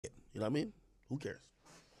know what I mean? Who cares?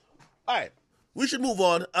 All right, we should move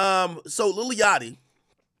on. So Lil Yachty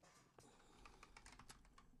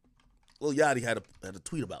had a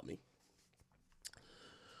tweet about me.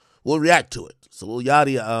 We'll react to it. So Lil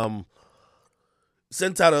Yachty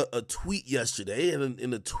sent out a tweet yesterday, and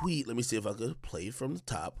in the tweet, let me see if I could play it from the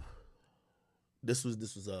top. This was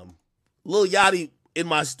Lil Yachty in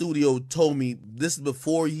my studio told me this is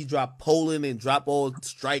before he dropped Poland and dropped all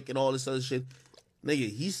Strike and all this other shit. Nigga,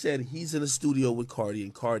 he said he's in the studio with Carti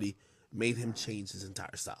and Carti made him change his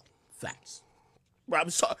entire style. Facts. Bro, I'm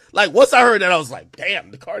sorry. Like, once I heard that, I was like,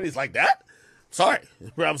 damn, the Carti's like that? Sorry.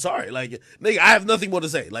 Bro, I'm sorry. Like, nigga, I have nothing more to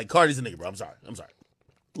say. Like, Carti's a nigga, bro. I'm sorry.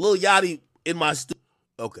 Lil Yachty in my studio.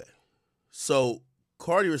 Okay. So,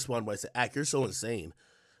 Carti responded by saying, Ak, you're so insane.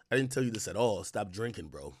 I didn't tell you this at all. Stop drinking,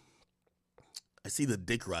 bro. I see the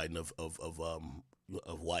dick riding of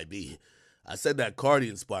YB. I said that Carti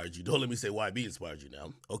inspired you. Don't let me say YB inspired you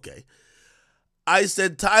now. Okay. I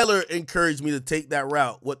said Tyler encouraged me to take that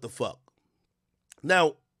route. What the fuck?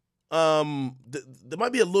 Now, there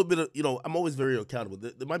might be a little bit of, I'm always very accountable.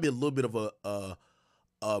 There might be a little bit of a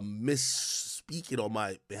misspeaking on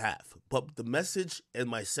my behalf. But the message and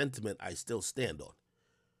my sentiment I still stand on.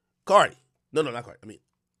 Carti. No, not Carti. I mean,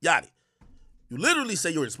 Yachty. You literally say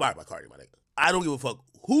you're inspired by Carti, my nigga. I don't give a fuck.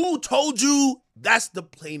 Who told you? That's the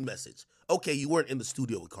plain message. Okay, you weren't in the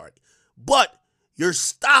studio with Carti. But your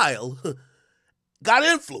style got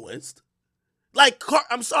influenced. Like,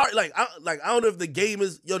 I'm sorry. Like, I don't know if the game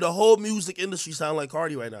is, the whole music industry sound like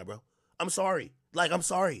Carti right now, bro. I'm sorry. Like,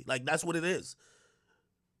 that's what it is.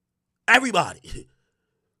 Everybody.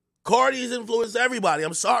 Carti's influenced everybody.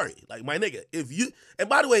 I'm sorry. Like, my nigga, and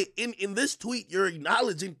by the way, in this tweet, you're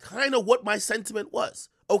acknowledging kind of what my sentiment was.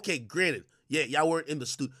 Okay, granted. Yeah, y'all weren't in the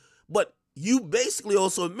studio. But you basically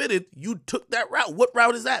also admitted you took that route. What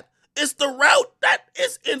route is that? It's the route that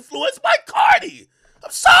is influenced by Carti.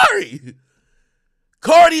 I'm sorry.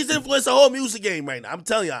 Carti's influenced the whole music game right now. I'm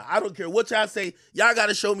telling y'all, I don't care what y'all say. Y'all got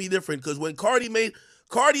to show me different. Because when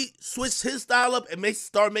Carti switched his style up and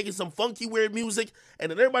started making some funky, weird music,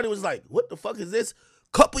 and then everybody was like, what the fuck is this?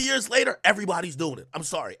 Couple years later, everybody's doing it. I'm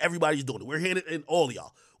sorry. Everybody's doing it. We're hearing it in all of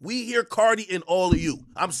y'all. We hear Carti in all of you.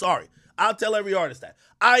 I'm sorry. I'll tell every artist that.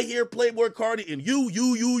 I hear Playboy Carti in you.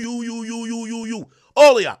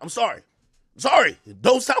 All of y'all. I'm sorry.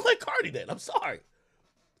 Don't sound like Carti then. I'm sorry.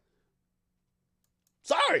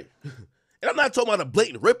 And I'm not talking about a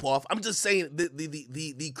blatant ripoff. I'm just saying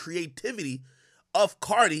the creativity of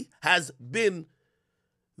Carti has been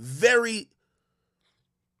very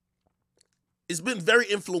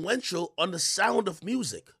influential on the sound of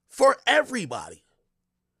music for everybody.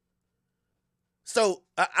 So,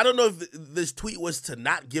 I don't know if this tweet was to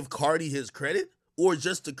not give Carti his credit or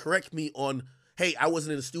just to correct me on, hey, I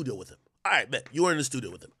wasn't in the studio with him. All right, bet, you were in the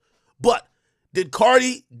studio with him. But did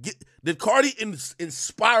Carti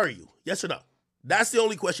inspire you? Yes or no? That's the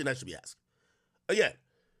only question that should be asked. Again,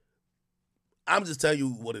 I'm just telling you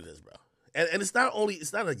what it is, bro. And it's not a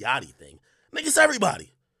Yachty thing. Nigga, it's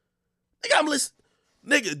everybody. Nigga, I'm listening.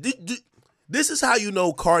 Nigga, this is how you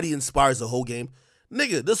know Carti inspires the whole game.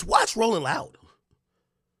 Nigga, just watch Rolling Loud.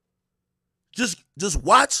 Just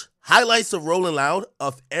watch highlights of Rolling Loud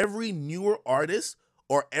of every newer artist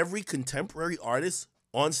or every contemporary artist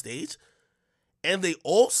on stage, and they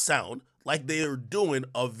all sound like they are doing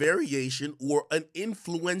a variation or an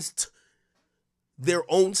influenced their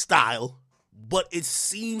own style, but it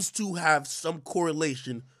seems to have some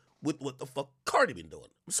correlation with what the fuck Carti been doing.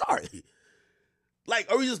 I'm sorry.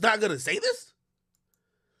 Like, are we just not gonna say this?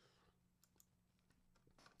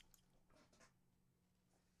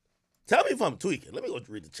 Tell me if I'm tweaking. Let me go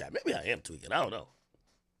read the chat. Maybe I am tweaking. I don't know.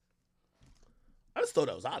 I just thought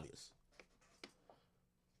that was obvious.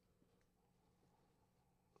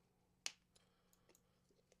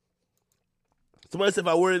 Somebody said if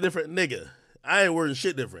I were a different nigga, I ain't wording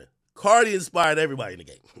shit different. Carti inspired everybody in the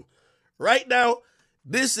game. Right now,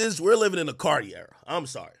 we're living in a Carti era. I'm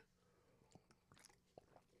sorry.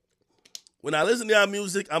 When I listen to y'all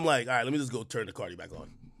music, I'm like, all right, let me just go turn the Carti back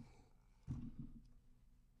on.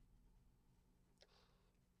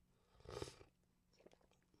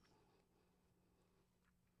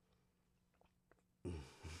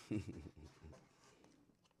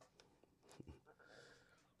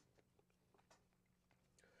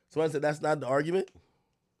 Somebody said that's not the argument.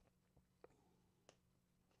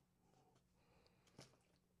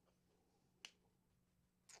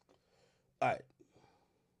 All right.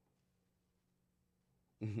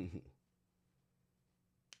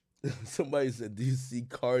 Somebody said, do you see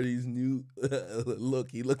Carti's new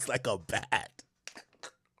look? He looks like a bat.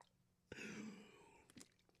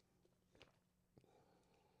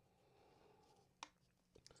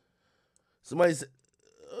 Somebody said,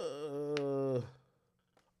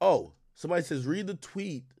 oh, somebody says, read the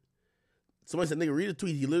tweet. Somebody said, nigga, read the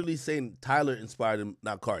tweet. He literally saying Tyler inspired him,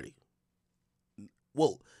 not Carti.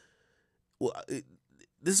 Well,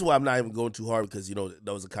 this is why I'm not even going too hard because, that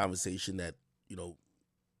was a conversation that,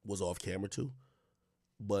 was off camera too.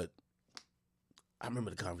 But I remember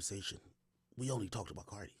the conversation. We only talked about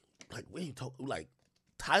Carti. Like, we ain't talk. Like,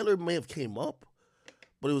 Tyler may have came up,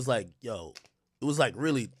 but it was like, it was like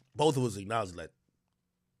really both of us acknowledged that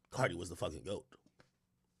Carti was the fucking GOAT.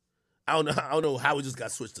 I don't know how it just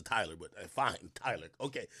got switched to Tyler, but fine, Tyler.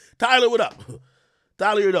 Okay, Tyler, what up?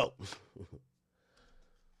 Tyler, you're dope.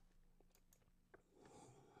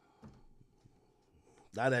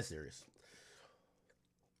 Not that serious.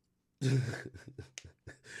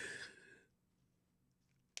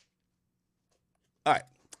 All right.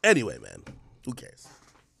 Anyway, man, who cares?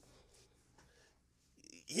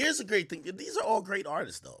 Here's a great thing. These are all great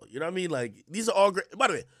artists, though. You know what I mean? Like, these are all great. By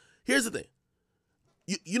the way, here's the thing.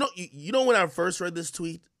 You know when I first read this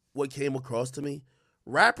tweet, what came across to me?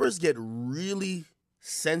 Rappers get really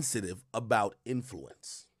sensitive about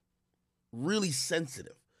influence. Really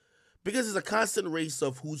sensitive. Because it's a constant race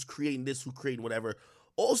of who's creating this, who's creating whatever.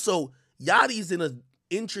 Also, Yachty's in an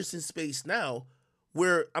interesting space now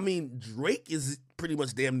where, Drake is pretty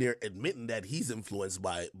much damn near admitting that he's influenced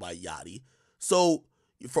by Yachty. So,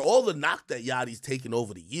 for all the knock that Yachty's taken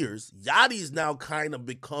over the years, Yachty's now kind of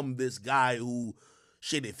become this guy who,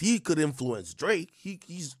 shit, if he could influence Drake,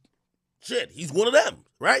 he's one of them,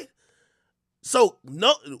 right? So,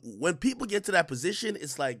 no, when people get to that position,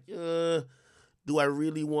 it's like, do I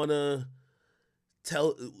really want to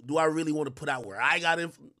put out where I got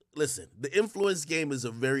influence? Listen, the influence game is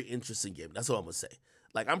a very interesting game. That's all I'm going to say.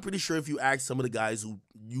 Like, I'm pretty sure if you ask some of the guys who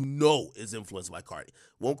is influenced by Carti,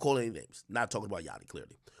 won't call any names, not talking about Yachty,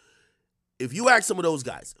 clearly. If you ask some of those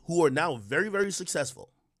guys who are now very, very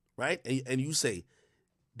successful, right, and you say,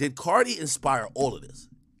 did Carti inspire all of this?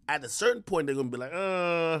 At a certain point, they're going to be like,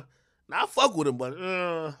 I fuck with him, but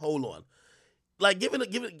hold on. Like, giving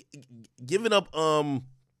up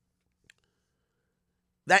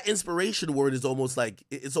that inspiration word is almost like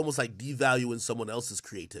devaluing someone else's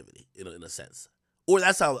creativity in a sense. Or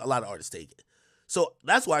that's how a lot of artists take it. So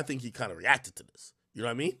that's why I think he kind of reacted to this. You know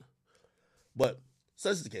what I mean? But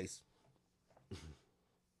such is the case.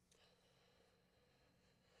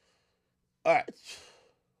 All right.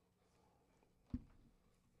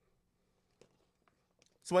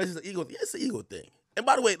 Somebody says the ego. Yeah, it's the ego thing. And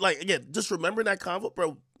by the way, like, again, just remember that convo,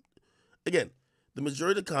 bro. Again, the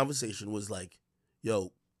majority of the conversation was like,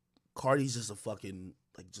 yo, Carti's just a fucking,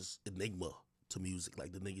 like, just enigma to music.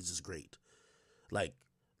 Like, the nigga's just great. Like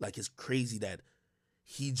it's crazy that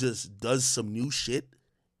he just does some new shit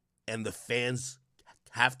and the fans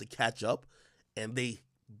have to catch up and they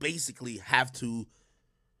basically have to,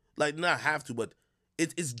 like, not have to, but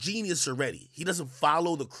it's genius already. He doesn't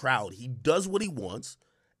follow the crowd. He does what he wants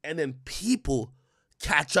and then people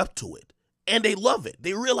catch up to it and they love it.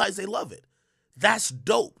 They realize they love it. That's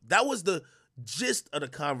dope. That was the gist of the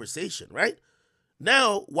conversation, right?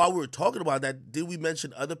 Now, while we were talking about that, did we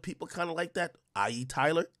mention other people kind of like that, i.e.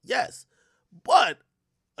 Tyler? Yes. But,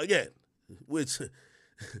 again, which,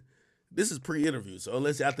 this is pre-interview, so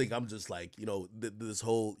unless y'all think I'm just like, this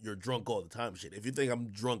whole you're drunk all the time shit. If you think I'm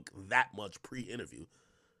drunk that much pre-interview,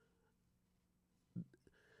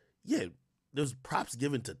 yeah, there's props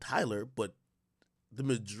given to Tyler, but the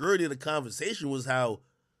majority of the conversation was how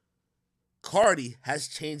Carti has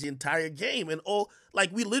changed the entire game. And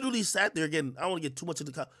we literally sat there, again, I don't want to get too much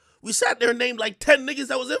into we sat there and named like 10 niggas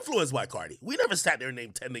that was influenced by Carti. We never sat there and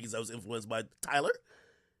named 10 niggas that was influenced by Tyler.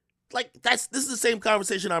 Like, this is the same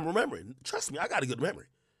conversation I'm remembering. Trust me, I got a good memory.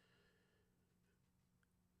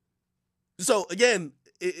 So, again,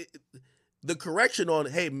 the correction on,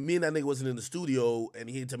 hey, me and that nigga wasn't in the studio and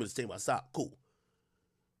he didn't tell me to stay my sock, cool.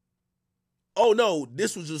 Oh, no,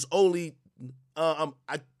 this was just only,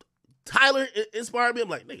 Tyler inspired me. I'm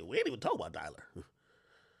like, nigga, we ain't even talk about Tyler.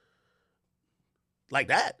 Like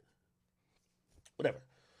that. Whatever.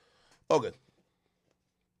 Okay.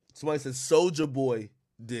 Somebody said Soulja Boy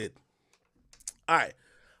did. All right.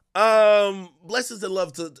 Blessings and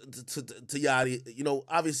love to Yachty.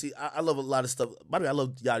 Obviously, I love a lot of stuff. By the way, I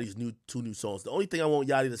love Yachty's two new songs. The only thing I want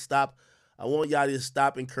Yachty to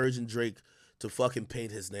stop, encouraging Drake to fucking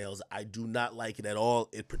paint his nails. I do not like it at all.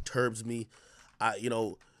 It perturbs me.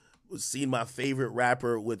 Seeing my favorite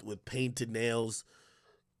rapper with painted nails.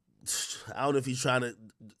 I don't know if he's trying to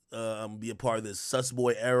be a part of this sus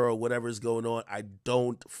boy era or whatever is going on. I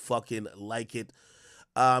don't fucking like it.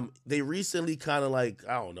 They recently kind of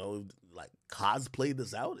cosplayed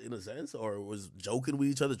this out in a sense, or was joking with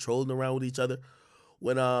each other, trolling around with each other.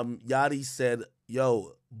 When Yachty said,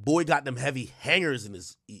 "Yo, boy got them heavy hangers in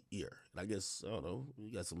his ear," and I guess I don't know,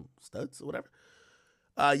 you got some studs or whatever.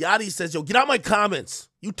 Yachty says, "Yo, get out my comments.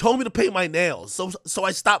 You told me to paint my nails, so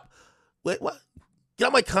I stopped." Wait, what? Get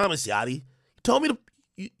out my comments, Yachty.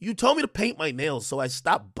 You told me to paint my nails, so I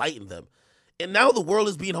stopped biting them. And now the world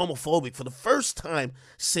is being homophobic for the first time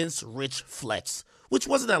since Rich Flex, which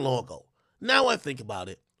wasn't that long ago. Now I think about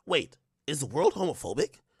it. Wait, is the world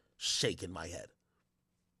homophobic? Shaking my head.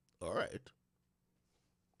 All right.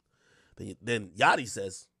 Then Yachty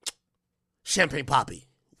says, "Champagne Poppy,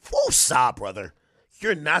 woosah, brother.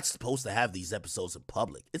 You're not supposed to have these episodes in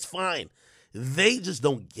public. It's fine. They just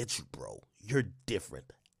don't get you, bro. You're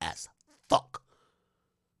different as fuck."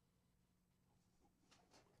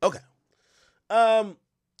 Okay.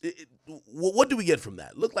 What do we get from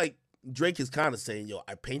that? Look like Drake is kind of saying, "Yo,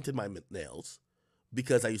 I painted my nails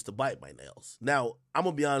because I used to bite my nails." Now, I'm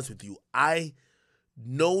going to be honest with you. I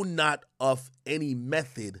know not of any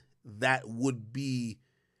method that would be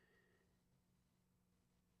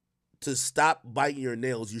to stop biting your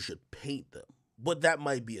nails, you should paint them. But that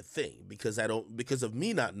might be a thing because of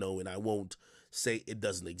me not knowing, I won't say it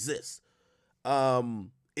doesn't exist.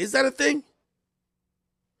 Is that a thing?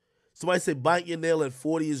 Somebody say bite your nail at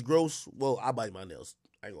 40 is gross. Well, I bite my nails.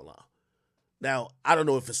 I ain't gonna lie. Now, I don't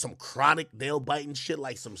know if it's some chronic nail biting shit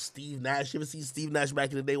like some Steve Nash. You ever see Steve Nash back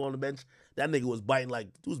in the day on the bench? That nigga was biting like,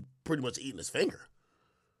 he was pretty much eating his finger.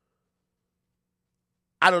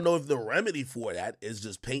 I don't know if the remedy for that is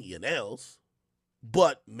just paint your nails,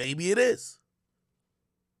 but maybe it is.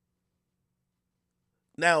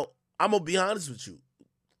 Now, I'm going to be honest with you.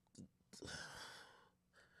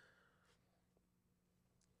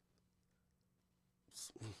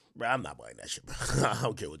 Bro, I'm not buying that shit, bro. I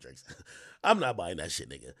don't care what Drake said. I'm not buying that shit,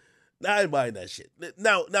 nigga. I ain't buying that shit.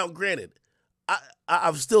 Now, granted,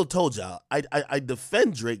 I've still told y'all, I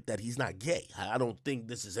defend Drake that he's not gay. I don't think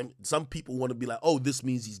this is him. Some people want to be like, "Oh, this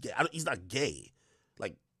means he's gay." He's not gay.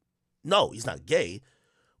 Like, no, he's not gay.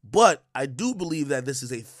 But I do believe that this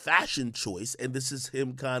is a fashion choice, and this is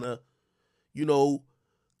him kind of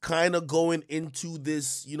going into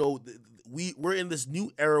this, we're in this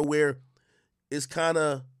new era where it's kind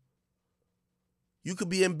of, you could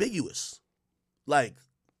be ambiguous. Like,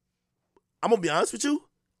 I'm going to be honest with you.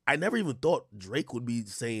 I never even thought Drake would be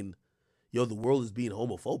saying, "Yo, the world is being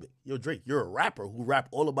homophobic." Yo, Drake, you're a rapper who rap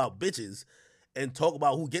all about bitches and talk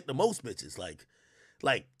about who get the most bitches.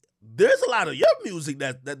 Like, there's a lot of your music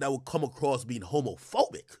that will come across being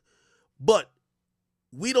homophobic. But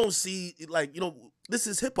we don't see, this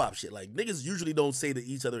is hip-hop shit. Like, niggas usually don't say to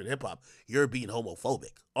each other in hip-hop, "You're being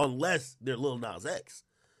homophobic," unless they're Lil Nas X.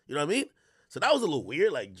 You know what I mean? So that was a little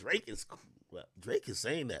weird. Like, Drake is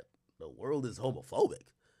saying that the world is homophobic.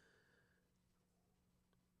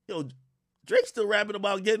 Yo, Drake's still rapping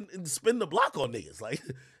about getting and spinning the block on niggas. Like,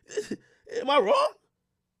 am I wrong?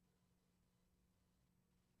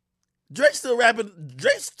 Drake's still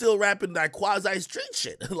rapping that quasi street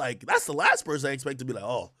shit. Like, that's the last person I expect to be like,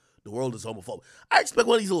 "Oh, the world is homophobic." I expect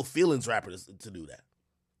one of these little feelings rappers to do that.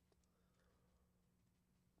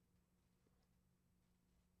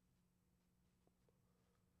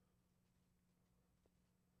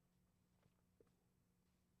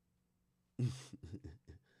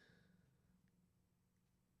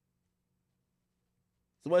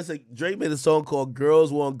 Somebody said Drake made a song called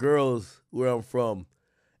 "Girls Want Girls" where I'm from,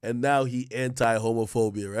 and now he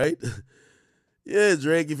anti-homophobia, right? Yeah,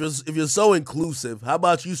 Drake. If you're so inclusive, how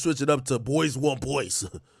about you switch it up to "Boys Want Boys"?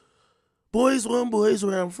 Boys want boys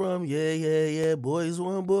where I'm from. Yeah, yeah, yeah. Boys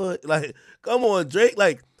want boys. Like, come on, Drake.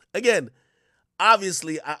 Like, again,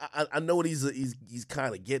 obviously, I know what he's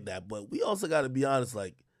kind of getting at, but we also got to be honest.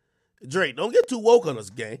 Like, Drake, don't get too woke on us,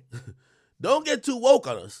 gang. Don't get too woke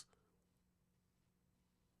on us.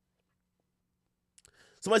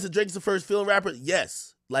 Somebody said Drake's the first feeling rapper.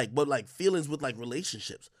 Yes, but feelings with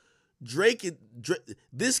relationships. Drake,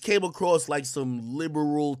 this came across like some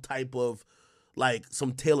liberal type of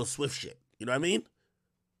some Taylor Swift shit. You know what I mean?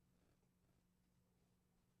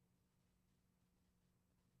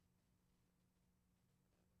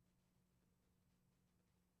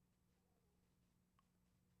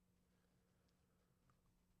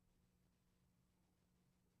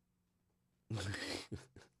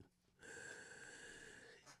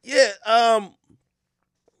 Yeah,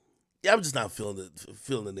 yeah, I'm just not feeling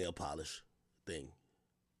the nail polish thing.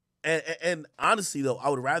 And honestly though, I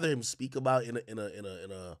would rather him speak about in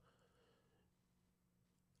a.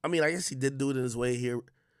 I mean, I guess he did do it in his way here.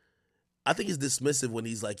 I think he's dismissive when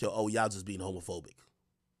he's like, "Yo, oh, y'all just being homophobic."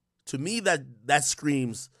 To me, that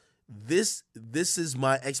screams This is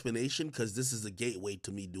my explanation because this is a gateway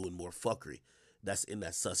to me doing more fuckery. That's in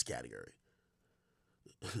that sus category.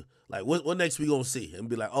 Like, what next we gonna see? And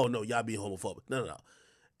be like, oh no, y'all being homophobic. No.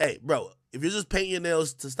 Hey, bro, if you're just painting your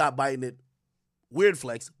nails to stop biting it, weird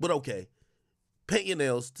flex, but okay. Paint your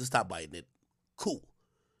nails to stop biting it. Cool.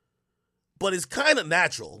 But it's kind of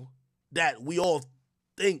natural that we all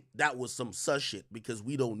think that was some sus shit because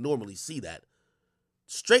we don't normally see that.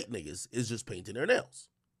 Straight niggas is just painting their nails.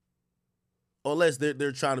 Unless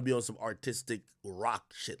they're trying to be on some artistic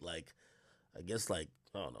rock shit, like, I guess, like,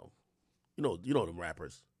 I don't know. You know them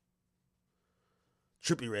rappers.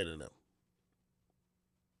 Trippie Redd and them.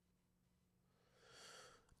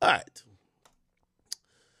 All right.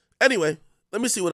 Anyway, let me see what